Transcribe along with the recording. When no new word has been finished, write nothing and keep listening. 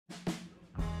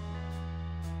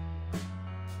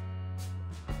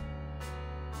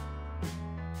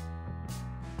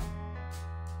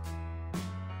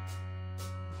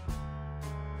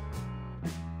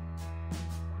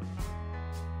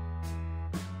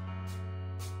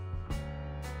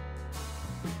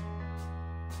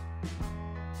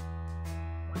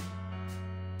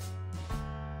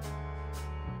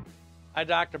Hi,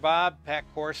 Dr. Bob. Pat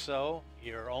Corso,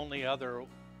 your only other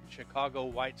Chicago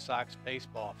White Sox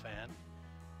baseball fan.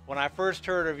 When I first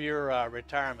heard of your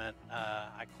retirement,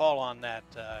 I call on that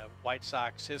White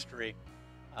Sox history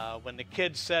when the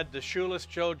kid said to shoeless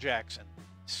Joe Jackson,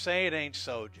 "Say it ain't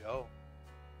so, Joe."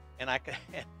 And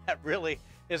and that really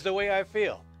is the way I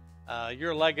feel.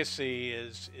 Your legacy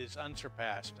is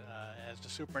unsurpassed as the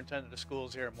superintendent of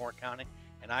schools here in Moore County,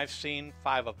 and I've seen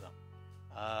 5 of them.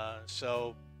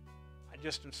 So I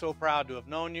just am so proud to have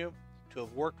known you, to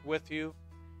have worked with you,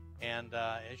 and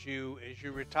as you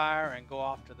retire and go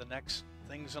off to the next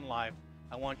things in life,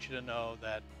 I want you to know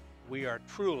that we are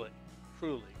truly,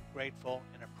 truly grateful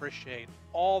and appreciate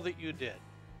all that you did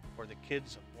for the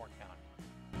kids of Moore County.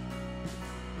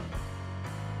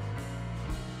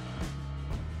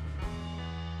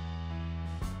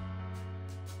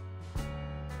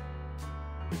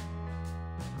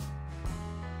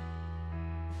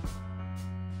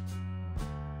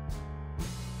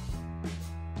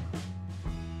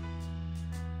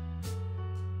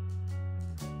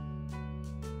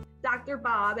 Dr.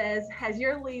 Bob, as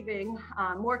you're leaving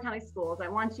Moore County Schools, I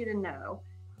want you to know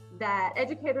that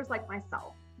educators like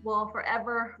myself will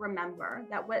forever remember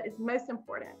that what is most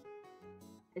important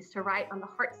is to write on the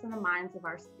hearts and the minds of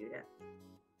our students.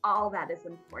 All that is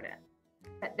important,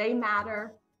 that they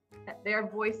matter, that their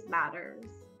voice matters,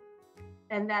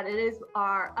 and that it is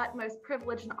our utmost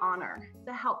privilege and honor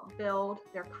to help build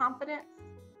their confidence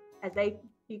as they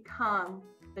become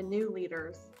the new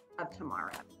leaders of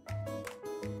tomorrow.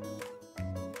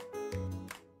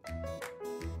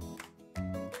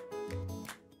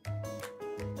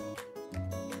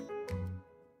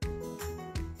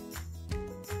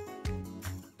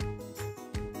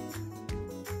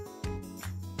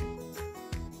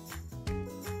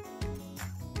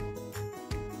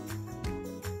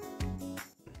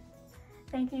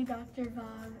 Thank you, Dr.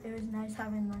 Bob. It was nice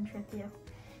having lunch with you.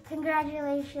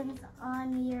 Congratulations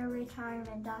on your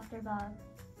retirement, Dr. Bob.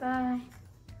 Bye.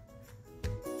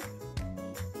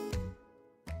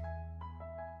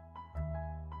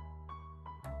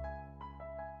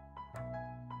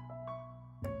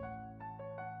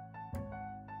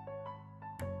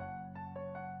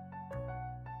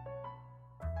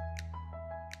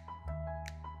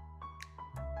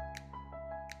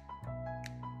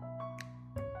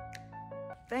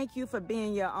 Thank you for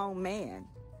being your own man.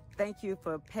 Thank you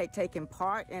for taking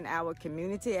part in our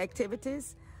community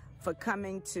activities, for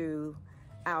coming to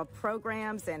our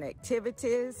programs and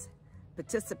activities,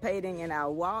 participating in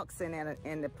our walks and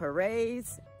in the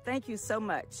parades. Thank you so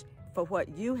much for what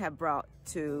you have brought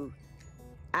to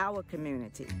our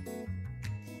community.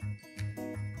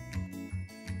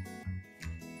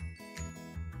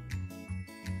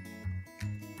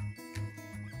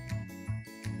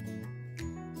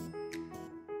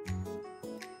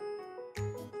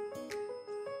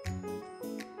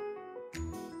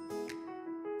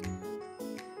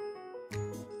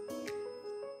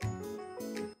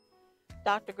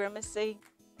 Dr. Grimesey,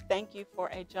 thank you for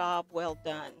a job well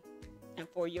done and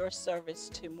for your service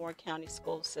to Moore County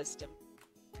School System.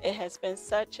 It has been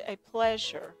such a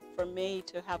pleasure for me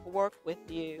to have worked with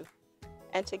you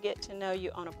and to get to know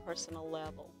you on a personal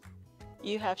level.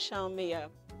 You have shown me a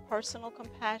personal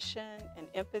compassion and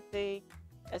empathy,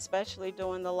 especially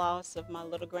during the loss of my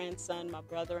little grandson, my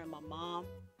brother, and my mom.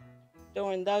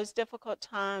 During those difficult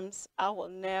times, I will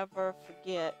never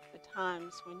forget the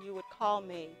times when you would call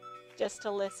me just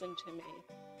to listen to me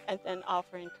and then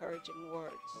offer encouraging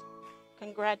words.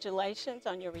 Congratulations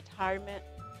on your retirement.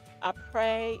 I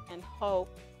pray and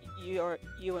hope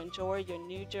you enjoy your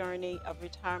new journey of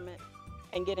retirement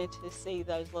and getting to see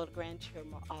those little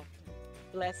grandchildren more often.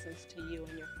 Blessings to you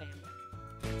and your family.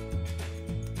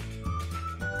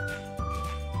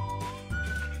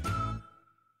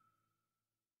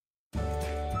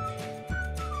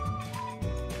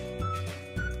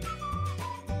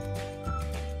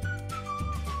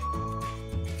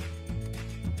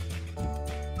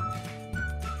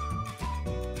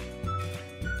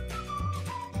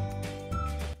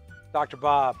 Dr.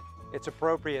 Bob, it's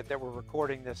appropriate that we're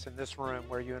recording this in this room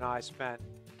where you and I spent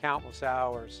countless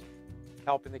hours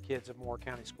helping the kids of Moore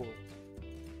County Schools.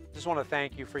 Just want to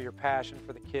thank you for your passion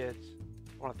for the kids.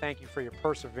 I want to thank you for your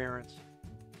perseverance.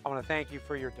 I want to thank you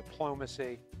for your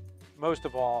diplomacy. Most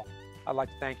of all, I'd like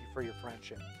to thank you for your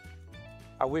friendship.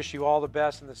 I wish you all the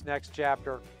best in this next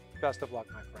chapter. Best of luck,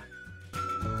 my friend.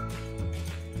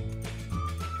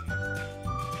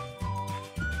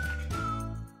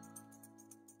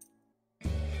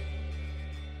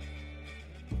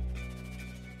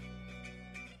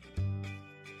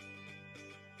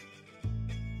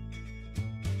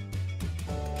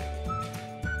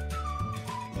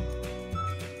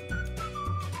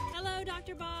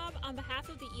 Bob, on behalf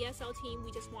of the ESL team,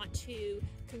 we just want to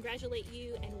congratulate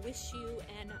you and wish you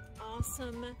an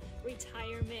awesome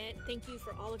retirement. Thank you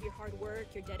for all of your hard work,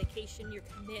 your dedication, your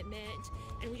commitment,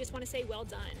 and we just want to say well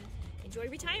done. Enjoy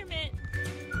retirement.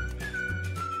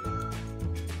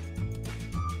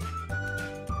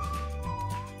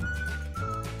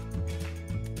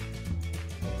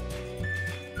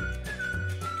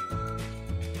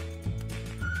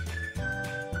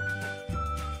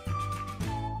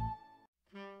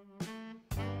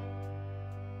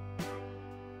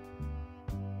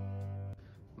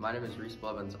 My name is Reese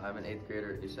Blevins. I'm an 8th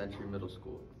grader at New Century Middle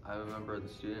School. I'm a member of the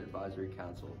Student Advisory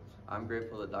Council. I'm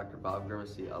grateful that Dr. Bob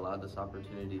Grimesey allowed this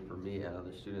opportunity for me and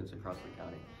other students across the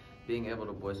county. Being able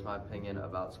to voice my opinion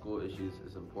about school issues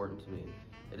is important to me.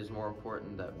 It is more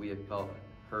important that we have felt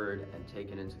heard and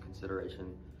taken into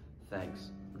consideration.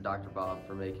 Thanks, Dr. Bob,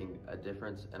 for making a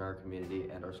difference in our community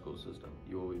and our school system.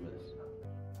 You will be missed.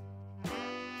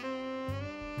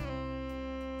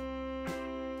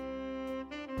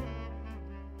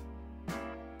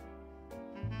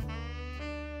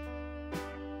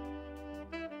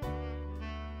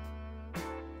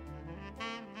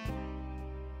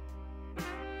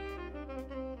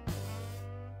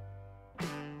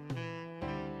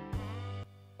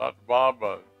 Dr. Bob,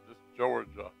 this is George.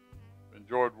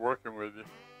 Enjoyed working with you.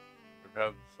 We've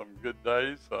had some good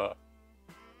days, and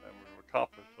we've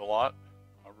accomplished a lot.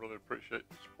 I really appreciate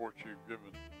the support you've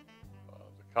given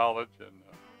the college, and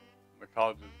the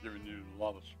college has given you a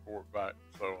lot of support back.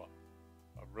 So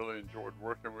I've really enjoyed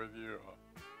working with you,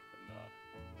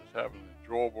 and just have an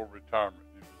enjoyable retirement.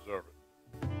 You deserve it.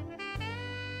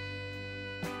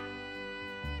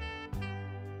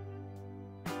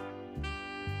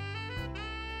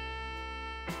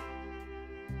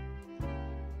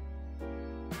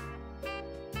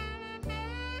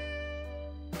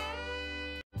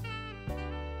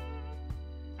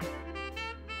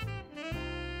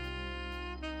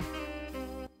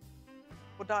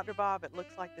 Well, Dr. Bob, it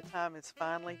looks like the time is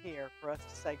finally here for us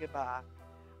to say goodbye.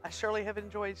 I surely have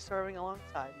enjoyed serving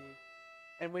alongside you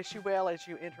and wish you well as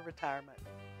you enter retirement.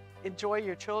 Enjoy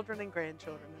your children and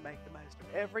grandchildren and make the most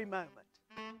of every moment.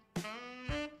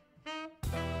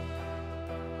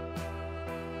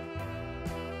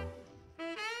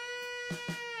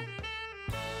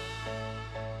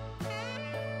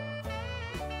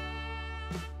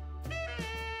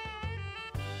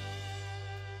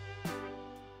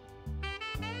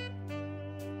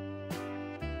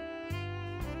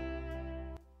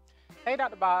 Hey,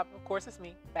 Dr. Bob. Of course, it's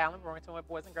me, Fallon Brewington with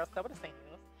Boys and Girls Club of the St.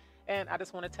 Hills. And I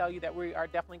just want to tell you that we are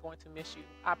definitely going to miss you.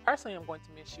 I personally am going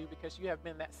to miss you because you have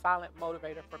been that silent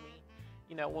motivator for me.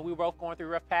 You know, when we were both going through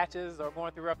rough patches or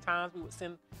going through rough times, we would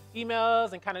send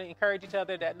emails and kind of encourage each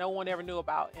other that no one ever knew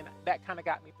about. And that kind of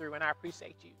got me through, and I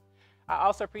appreciate you. I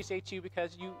also appreciate you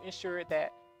because you ensured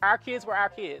that our kids were our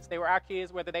kids. They were our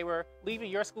kids, whether they were leaving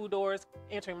your school doors,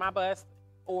 entering my bus,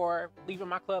 or leaving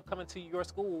my club, coming to your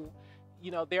school. You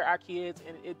know, they're our kids,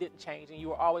 and it didn't change. And you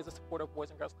were always a supporter of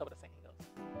Boys and Girls Club of the St. Hills.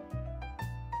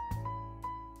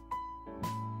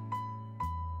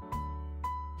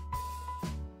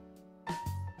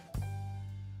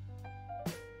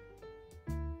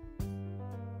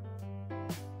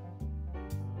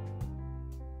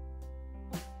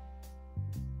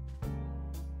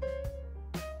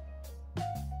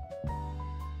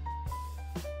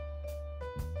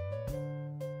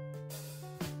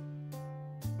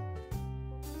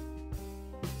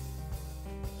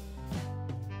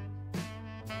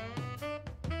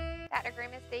 Dr.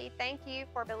 Grimesey, thank you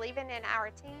for believing in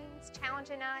our teams,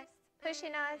 challenging us,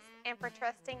 pushing us, and for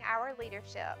trusting our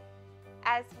leadership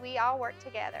as we all work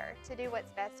together to do what's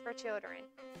best for children.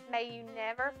 May you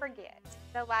never forget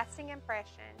the lasting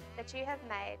impression that you have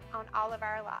made on all of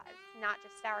our lives, not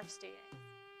just our students.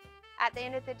 At the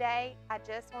end of the day, I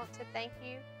just want to thank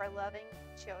you for loving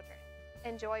children.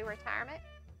 Enjoy retirement.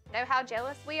 Know how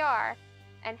jealous we are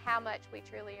and how much we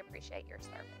truly appreciate your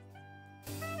service.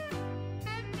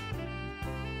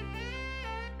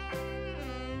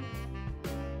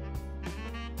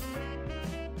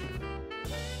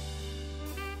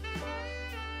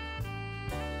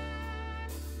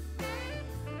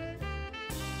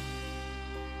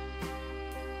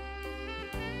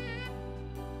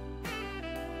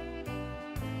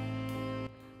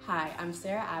 Hi, I'm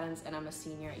Sarah Adams and I'm a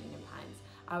senior at Union Pines.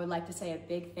 I would like to say a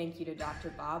big thank you to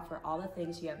Dr. Bob for all the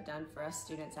things you have done for us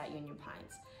students at Union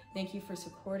Pines. Thank you for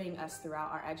supporting us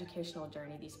throughout our educational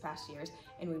journey these past years,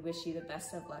 and we wish you the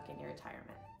best of luck in your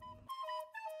retirement.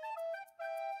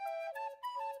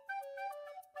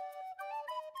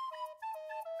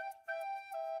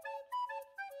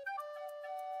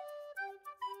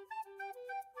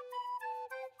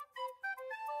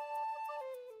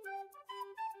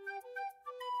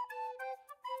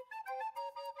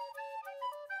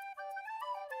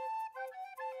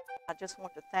 I just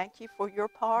want to thank you for your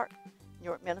part,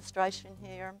 your administration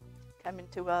here, coming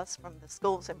to us from the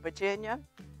schools in Virginia.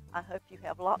 I hope you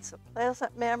have lots of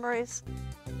pleasant memories.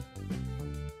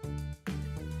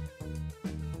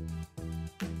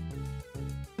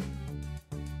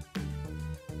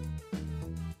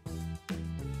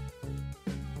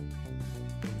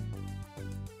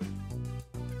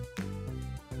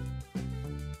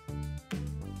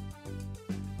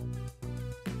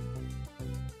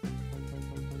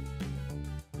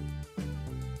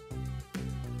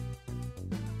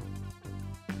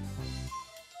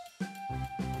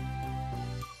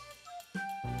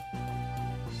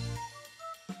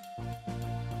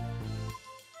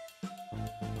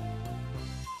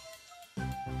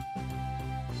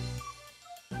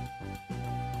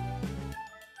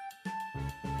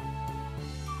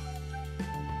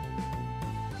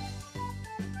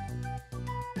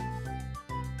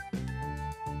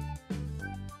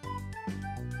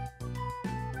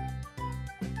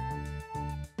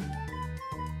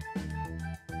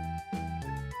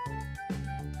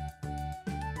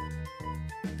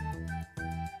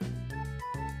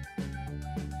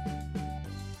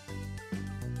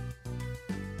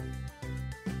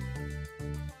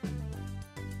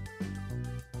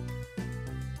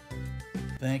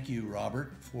 Thank you,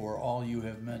 Robert, for all you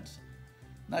have meant,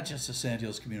 not just to Sand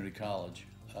Hills Community College,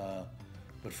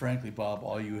 but frankly, Bob,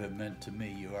 all you have meant to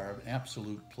me. You are an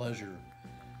absolute pleasure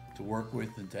to work with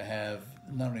and to have,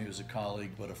 not only as a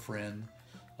colleague, but a friend.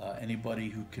 Anybody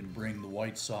who can bring the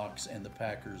White Sox and the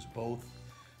Packers both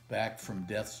back from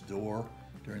death's door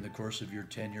during the course of your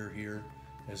tenure here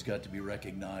has got to be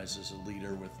recognized as a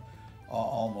leader with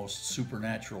almost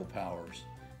supernatural powers.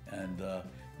 And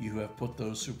you have put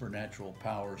those supernatural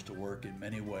powers to work in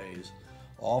many ways,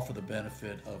 all for the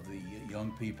benefit of the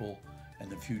young people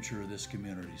and the future of this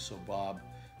community. So Bob,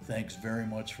 thanks very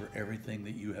much for everything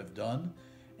that you have done,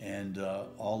 and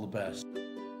all the best.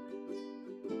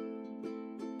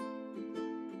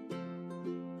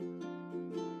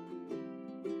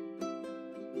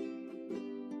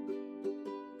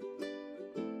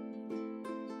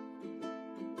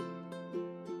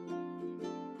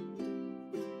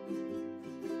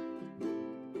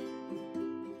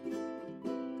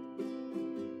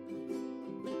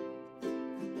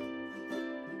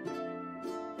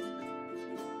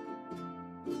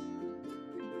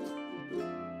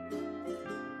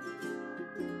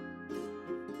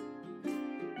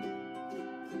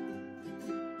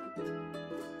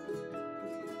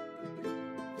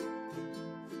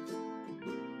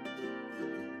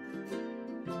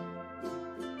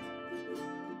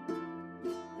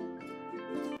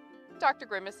 Dr.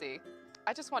 Grimesey,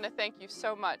 I just want to thank you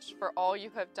so much for all you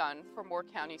have done for Moore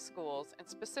County Schools, and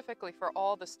specifically for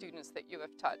all the students that you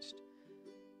have touched.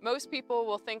 Most people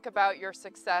will think about your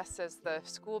success as the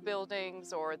school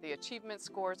buildings or the achievement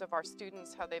scores of our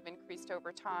students, how they've increased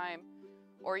over time,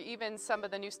 or even some of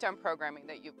the new STEM programming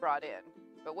that you've brought in.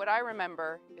 But what I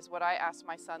remember is what I asked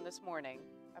my son this morning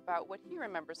about what he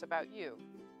remembers about you.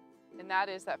 And that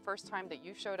is that first time that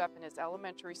you showed up in his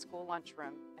elementary school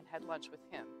lunchroom and had lunch with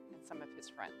him and some of his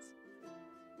friends.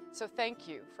 So thank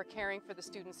you for caring for the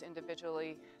students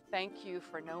individually. Thank you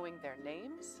for knowing their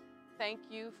names. Thank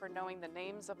you for knowing the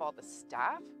names of all the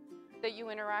staff that you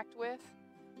interact with.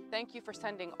 Thank you for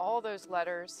sending all those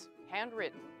letters,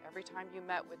 handwritten, every time you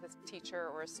met with a teacher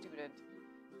or a student.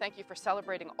 Thank you for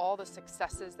celebrating all the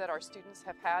successes that our students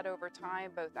have had over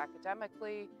time, both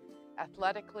academically,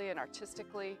 athletically, and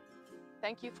artistically.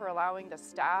 Thank you for allowing the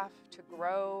staff to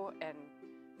grow and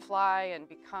fly and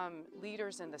become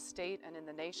leaders in the state and in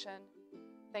the nation.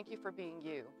 Thank you for being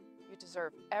you. You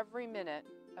deserve every minute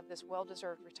of this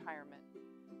well-deserved retirement.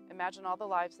 Imagine all the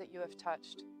lives that you have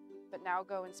touched, but now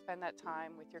go and spend that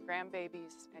time with your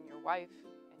grandbabies and your wife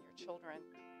and your children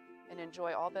and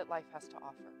enjoy all that life has to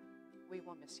offer. We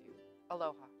will miss you.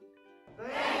 Aloha.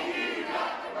 Thank you,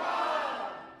 Dr. Bob.